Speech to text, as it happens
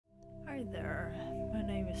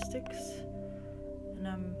Styx, and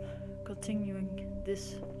I'm continuing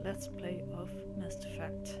this Let's Play of Mass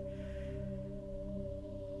Effect.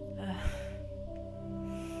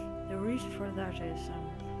 The reason for that is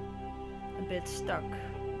I'm a bit stuck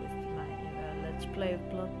with my Let's Play of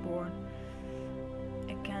Bloodborne.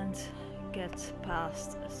 I can't get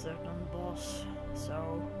past a certain boss,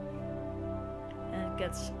 and it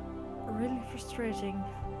gets really frustrating.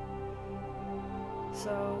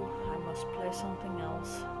 So I must play something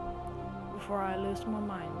else before I lose my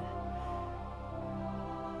mind.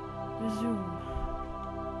 Resume.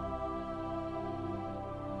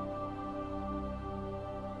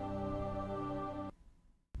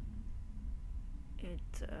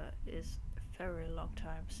 It is a very long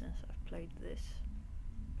time since I've played this,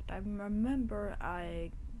 but I remember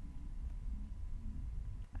I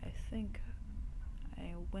think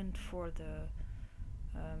I went for the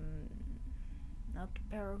not the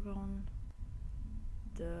Paragon,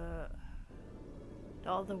 the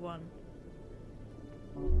other one,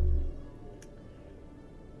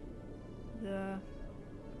 the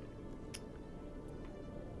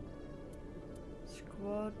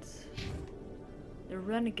squad, the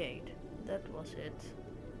Renegade. That was it.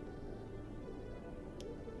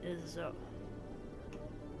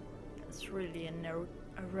 It's really a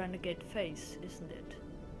renegade face, isn't it?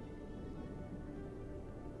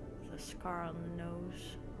 The scar on the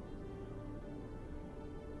nose,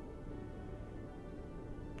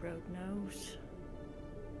 broad nose,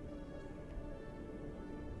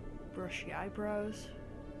 brushy eyebrows.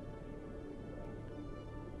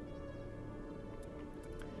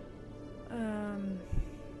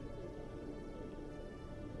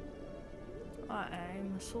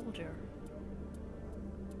 I'm a soldier.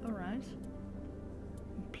 Alright.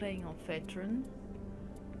 I'm playing on veteran.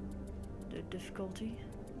 The difficulty.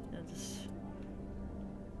 That is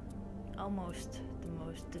almost the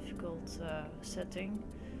most difficult setting.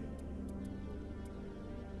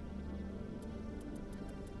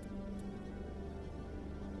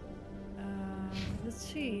 Let's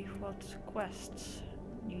see what quests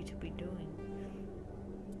need to be doing.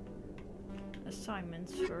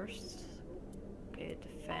 Assignments first. Okay,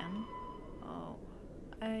 the fan. Oh,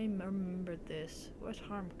 I remember this. What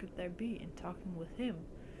harm could there be in talking with him?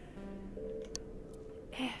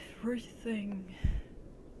 Everything.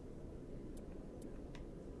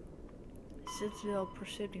 Citadel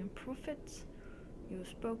Presidium Prophets. You have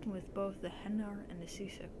spoken with both the Hennar and the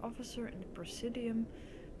CSEC officer in the Presidium,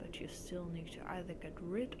 but you still need to either get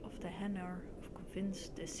rid of the Hennar or convince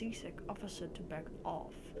the CSEC officer to back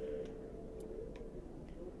off.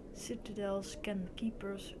 Citadel scan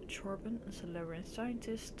keepers. Chorben, a Solarian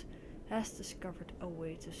scientist, has discovered a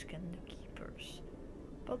way to scan the keepers.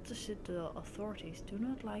 But the Citadel authorities do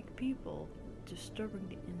not like people disturbing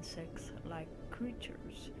the insect-like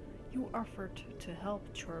creatures. You offered to help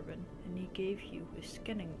Chorben, and he gave you a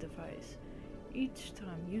scanning device. Each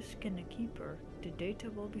time you scan a keeper, the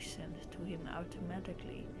data will be sent to him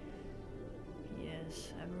automatically.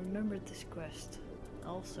 Yes, I remembered this quest.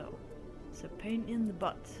 Also, it's a pain in the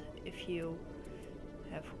butt if you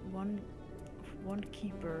have one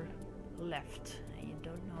keeper left and you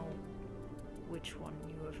don't know which one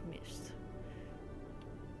you have missed.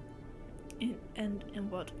 In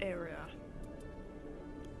what area?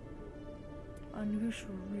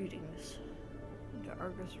 Unusual readings. The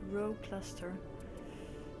Argus Row cluster.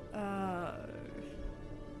 I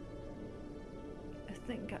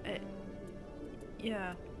think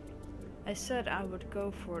I said I would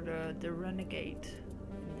go for the Renegade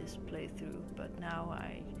in this playthrough, but now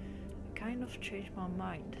I kind of changed my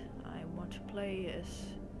mind. I want to play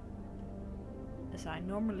as I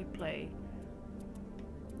normally play.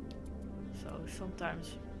 So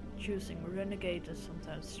sometimes choosing Renegade and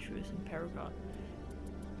sometimes choosing Paragon.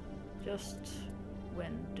 Just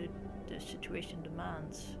when the situation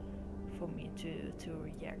demands for me to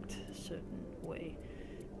react a certain way,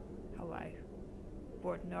 how I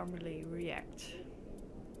would normally react.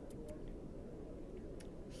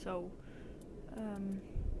 So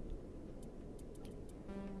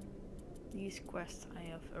these quests I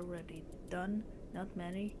have already done, not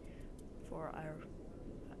many, for I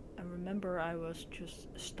remember I was just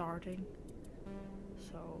starting,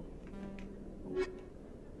 so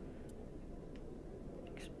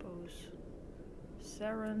expose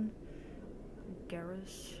Saren,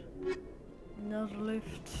 Garrus, another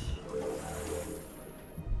lift.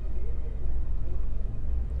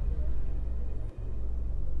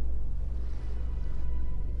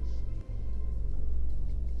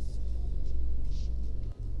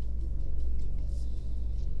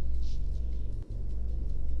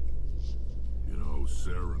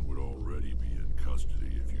 Saren would already be in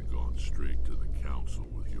custody if you'd gone straight to the council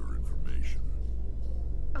with your information.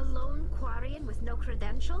 A lone Quarian with no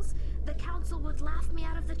credentials? The council would laugh me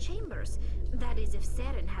out of the chambers. That is, if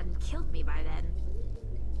Saren hadn't killed me by then.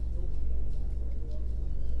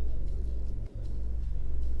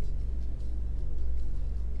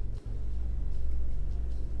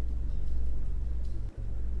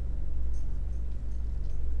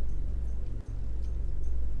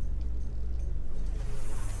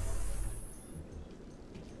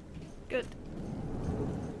 Good.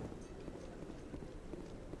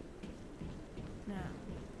 Now,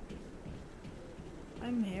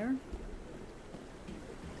 I'm here.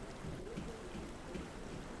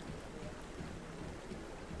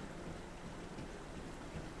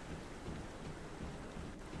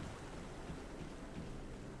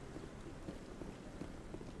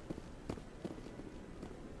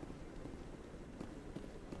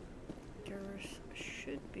 There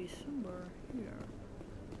should be somewhere here.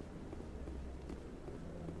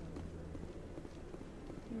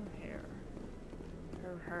 Your hair.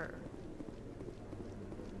 Her.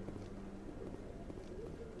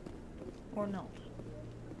 Or not.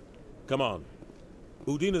 Come on.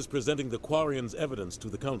 Udina's presenting the Quarians' evidence to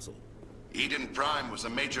the Council. Eden Prime was a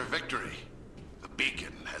major victory. The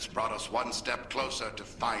beacon has brought us one step closer to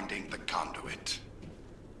finding the conduit.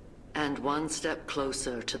 And one step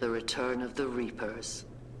closer to the return of the Reapers.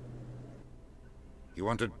 You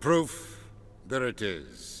wanted proof? There it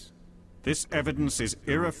is. This evidence is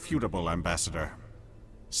irrefutable, Ambassador.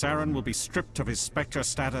 Saren will be stripped of his Spectre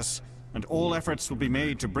status, and all efforts will be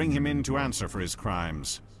made to bring him in to answer for his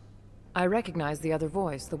crimes. I recognize the other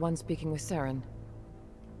voice, the one speaking with Saren.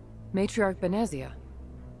 Matriarch Benezia.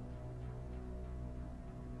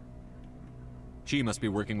 She must be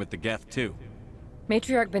working with the Geth, too.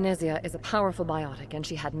 Matriarch Benezia is a powerful biotic, and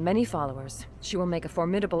she had many followers. She will make a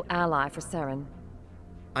formidable ally for Saren.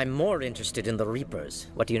 I'm more interested in the Reapers.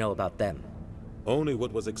 What do you know about them? Only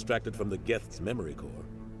what was extracted from the Geth's memory core.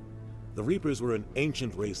 The Reapers were an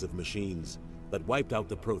ancient race of machines that wiped out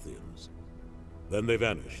the Protheans. Then they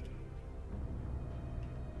vanished.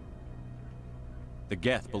 The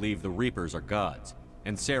Geth believe the Reapers are gods,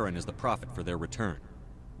 and Saren is the prophet for their return.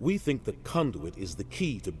 We think the conduit is the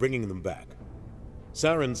key to bringing them back.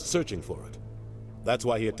 Saren's searching for it. That's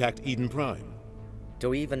why he attacked Eden Prime. Do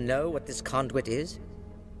we even know what this conduit is?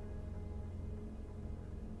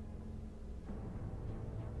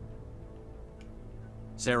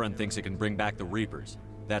 Saren thinks it can bring back the Reapers.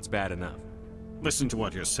 That's bad enough. Listen to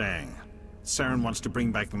what you're saying. Saren wants to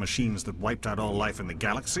bring back the machines that wiped out all life in the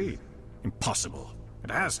galaxy? Impossible.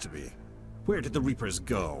 It has to be. Where did the Reapers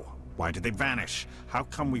go? Why did they vanish? How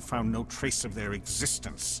come we found no trace of their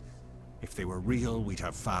existence? If they were real, we'd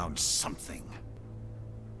have found something.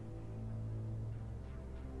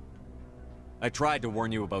 I tried to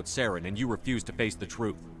warn you about Saren, and you refused to face the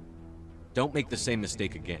truth. Don't make the same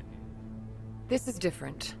mistake again. This is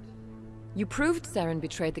different. You proved Saren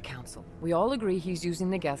betrayed the Council. We all agree he's using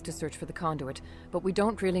the Geth to search for the conduit, but we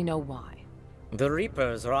don't really know why. The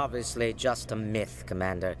Reapers are obviously just a myth,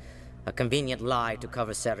 Commander. A convenient lie to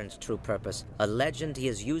cover Saren's true purpose. A legend he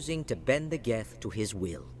is using to bend the Geth to his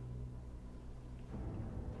will.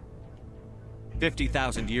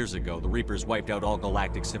 50,000 years ago, the Reapers wiped out all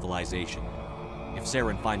galactic civilization. If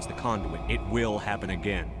Saren finds the conduit, it will happen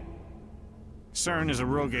again. Saren is a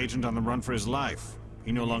rogue agent on the run for his life.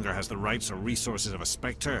 He no longer has the rights or resources of a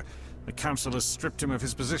Spectre. The Council has stripped him of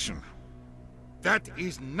his position. That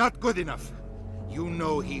is not good enough. You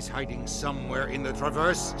know he's hiding somewhere in the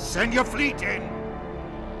Traverse. Send your fleet in!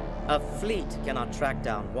 A fleet cannot track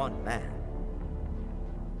down one man.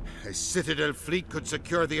 A Citadel fleet could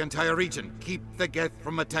secure the entire region. Keep the Geth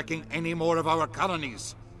from attacking any more of our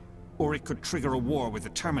colonies. Or it could trigger a war with the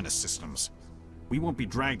Terminus systems. We won't be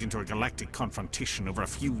dragged into a galactic confrontation over a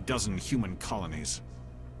few dozen human colonies.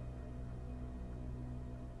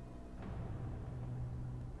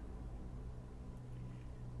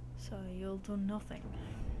 So you'll do nothing.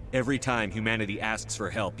 Every time humanity asks for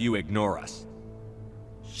help, you ignore us.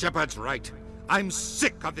 Shepard's right. I'm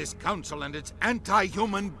sick of this council and its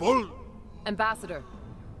anti-human bull. Ambassador,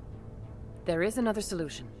 there is another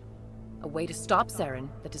solution. A way to stop Saren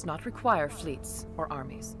that does not require fleets or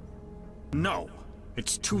armies. No!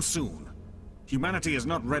 It's too soon. Humanity is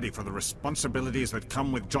not ready for the responsibilities that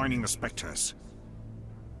come with joining the Spectres.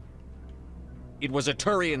 It was a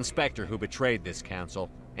Turian Spectre who betrayed this council,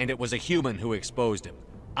 and it was a human who exposed him.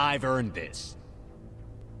 I've earned this.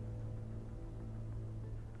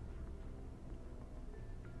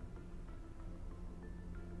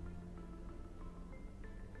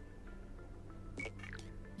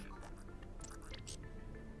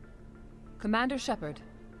 Commander Shepard,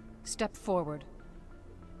 step forward.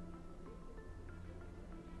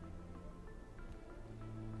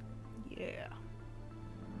 Yeah.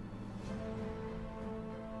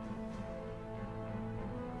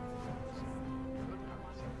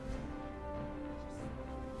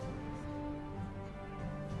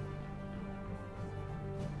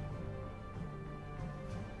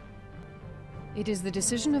 It is the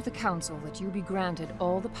decision of the Council that you be granted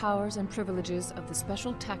all the powers and privileges of the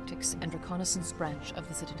Special Tactics and Reconnaissance Branch of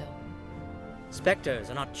the Citadel. Spectres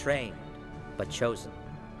are not trained, but chosen.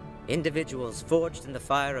 Individuals forged in the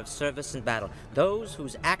fire of service and battle, those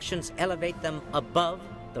whose actions elevate them above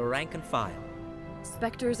the rank and file.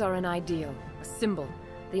 Spectres are an ideal, a symbol,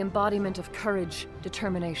 the embodiment of courage,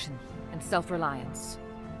 determination, and self-reliance.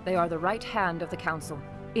 They are the right hand of the Council,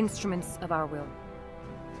 instruments of our will.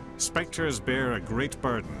 Spectres bear a great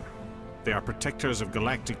burden. They are protectors of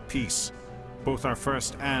galactic peace, both our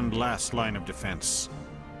first and last line of defense.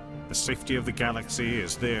 The safety of the galaxy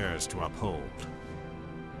is theirs to uphold.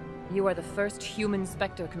 You are the first human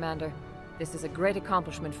Spectre, Commander. This is a great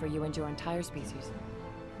accomplishment for you and your entire species.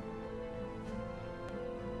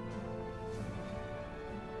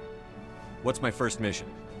 What's my first mission?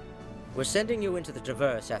 We're sending you into the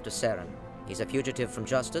Traverse after Saren. He's a fugitive from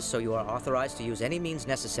justice, so you are authorized to use any means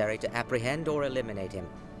necessary to apprehend or eliminate him.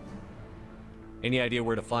 Any idea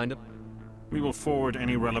where to find him? We will forward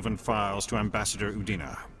any relevant files to Ambassador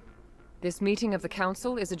Udina. This meeting of the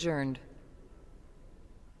Council is adjourned.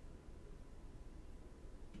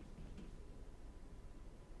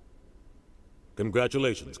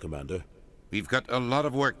 Congratulations, Commander. We've got a lot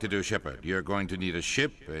of work to do, Shepard. You're going to need a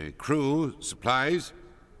ship, a crew, supplies.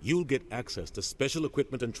 You'll get access to special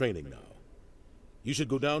equipment and training now. You should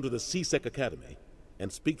go down to the CSEC Academy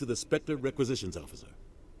and speak to the Spectre Requisitions Officer.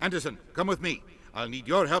 Anderson, come with me. I'll need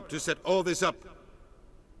your help to set all this up.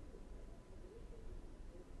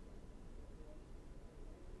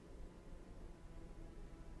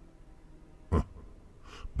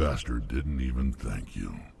 Bastard didn't even thank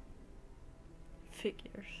you.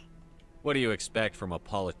 Figures. What do you expect from a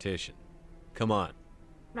politician? Come on.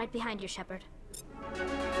 Right behind you, Shepard.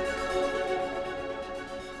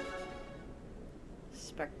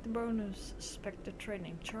 Spectre bonus, Spectre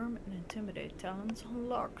training, charm and intimidate talents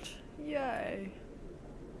unlocked. Yay!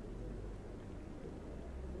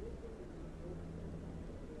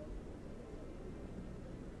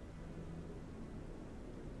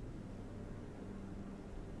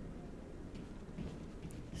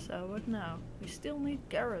 So what now? We still need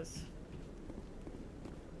Gareth.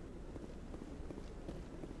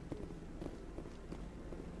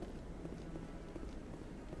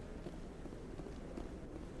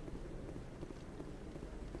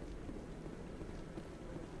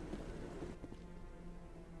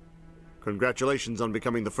 Congratulations on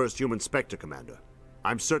becoming the first human Spectre, Commander.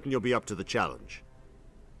 I'm certain you'll be up to the challenge.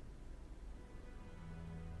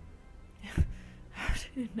 How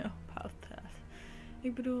do you know about that?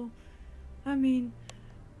 Ik bedoel, I mean...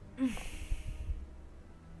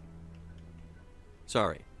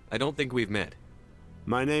 Sorry, I don't think we've met.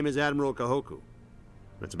 My name is Admiral Kahoku.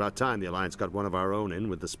 It's about time the Alliance got one of our own in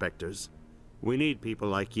with the Spectres. We need people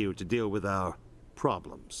like you to deal with our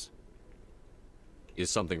problems. Is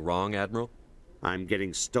something wrong, Admiral? I'm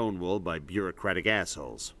getting stonewalled by bureaucratic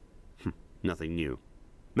assholes. Nothing new.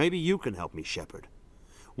 Maybe you can help me, Shepard.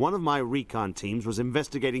 One of my recon teams was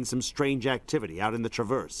investigating some strange activity out in the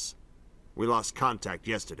Traverse. We lost contact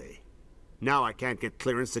yesterday. Now I can't get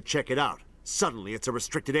clearance to check it out. Suddenly it's a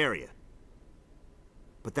restricted area.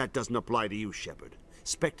 But that doesn't apply to you, Shepard.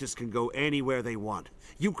 Spectres can go anywhere they want.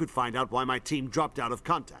 You could find out why my team dropped out of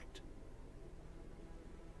contact.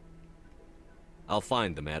 I'll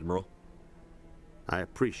find them, Admiral. I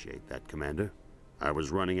appreciate that, Commander. I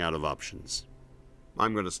was running out of options.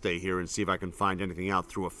 I'm going to stay here and see if I can find anything out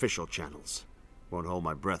through official channels. Won't hold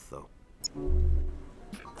my breath, though.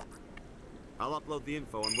 I'll upload the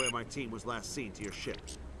info on where my team was last seen to your ship.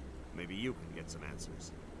 Maybe you can get some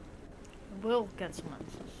answers. We'll get some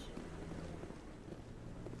answers.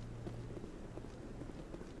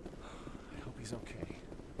 I hope he's okay.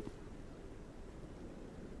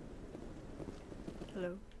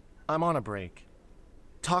 Hello. I'm on a break.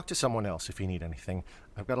 Talk to someone else if you need anything.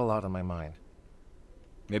 I've got a lot on my mind.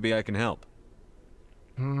 Maybe I can help.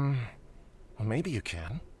 Well, maybe you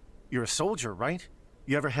can. You're a soldier, right?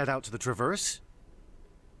 You ever head out to the Traverse?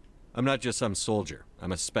 I'm not just some soldier.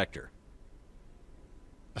 I'm a Spectre.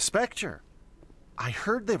 A Spectre? I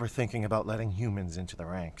heard they were thinking about letting humans into the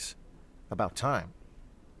ranks. About time.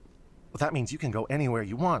 Well, that means you can go anywhere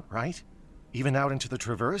you want, right? Even out into the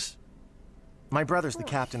Traverse? My brother's the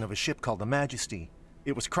captain of a ship called the Majesty.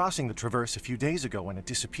 It was crossing the Traverse a few days ago when it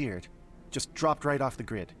disappeared. Just dropped right off the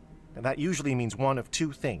grid. And that usually means one of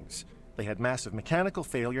two things. They had massive mechanical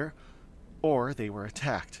failure, or they were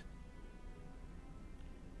attacked.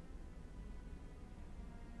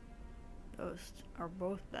 Those are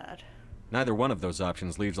both bad. Neither one of those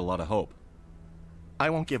options leaves a lot of hope. I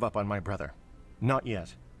won't give up on my brother. Not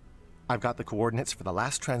yet. I've got the coordinates for the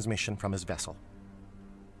last transmission from his vessel.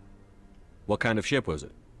 What kind of ship was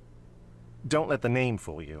it? Don't let the name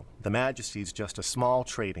fool you. The Majesty's just a small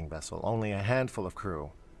trading vessel, only a handful of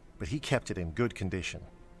crew. But he kept it in good condition.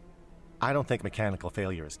 I don't think mechanical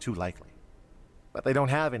failure is too likely. But they don't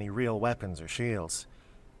have any real weapons or shields.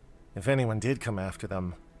 If anyone did come after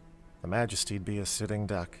them, the Majesty'd be a sitting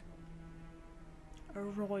duck. A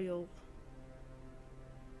royal.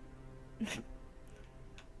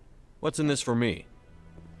 What's in this for me?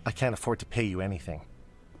 I can't afford to pay you anything.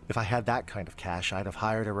 If I had that kind of cash, I'd have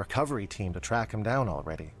hired a recovery team to track him down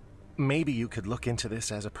already. Maybe you could look into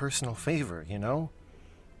this as a personal favor, you know?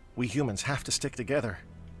 We humans have to stick together.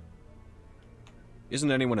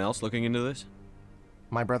 Isn't anyone else looking into this?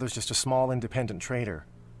 My brother's just a small independent trader.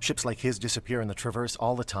 Ships like his disappear in the Traverse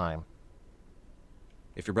all the time.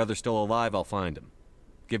 If your brother's still alive, I'll find him.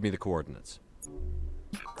 Give me the coordinates.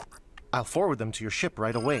 I'll forward them to your ship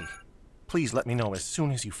right away. Please let me know as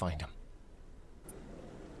soon as you find him.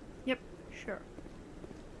 Yep, sure.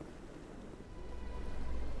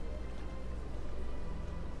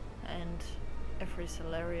 And every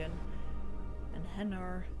Salarian and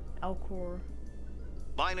Hennar, Alcor.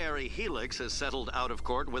 Binary Helix has settled out of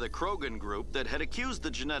court with a Krogan group that had accused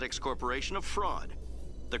the Genetics Corporation of fraud.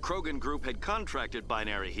 The Krogan group had contracted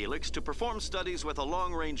Binary Helix to perform studies with a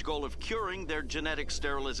long-range goal of curing their genetic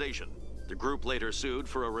sterilization. The group later sued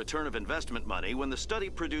for a return of investment money when the study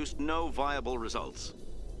produced no viable results.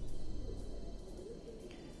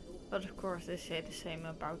 But of course they say the same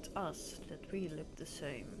about us, that we look the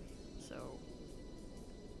same, so...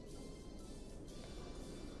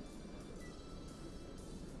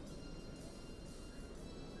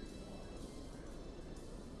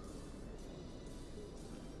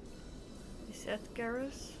 Is that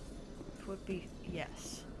Garrus? It would be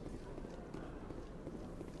yes.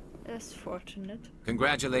 That's fortunate.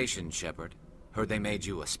 Congratulations, Shepard. Heard they made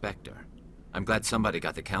you a Spectre. I'm glad somebody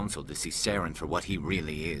got the Council to see Saren for what he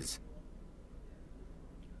really is.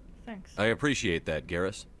 Thanks. I appreciate that,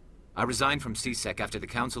 Garrus. I resigned from CSEC after the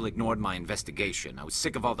Council ignored my investigation. I was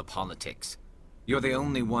sick of all the politics. You're the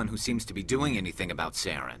only one who seems to be doing anything about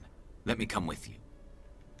Saren. Let me come with you.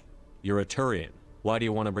 You're a Turian. Why do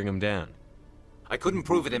you want to bring him down? I couldn't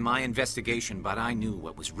prove it in my investigation, but I knew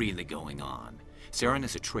what was really going on. Saren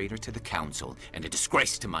is a traitor to the Council and a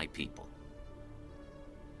disgrace to my people.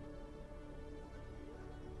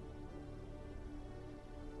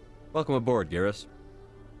 Welcome aboard, Garrus.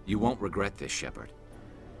 You won't regret this, Shepard.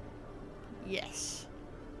 Yes.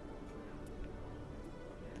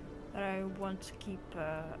 But I want to keep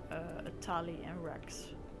Tali and Rex.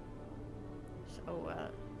 So,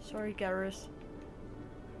 sorry, Garrus.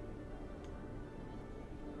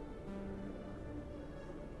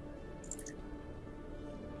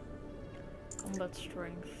 Combat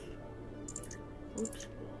strength. Oops.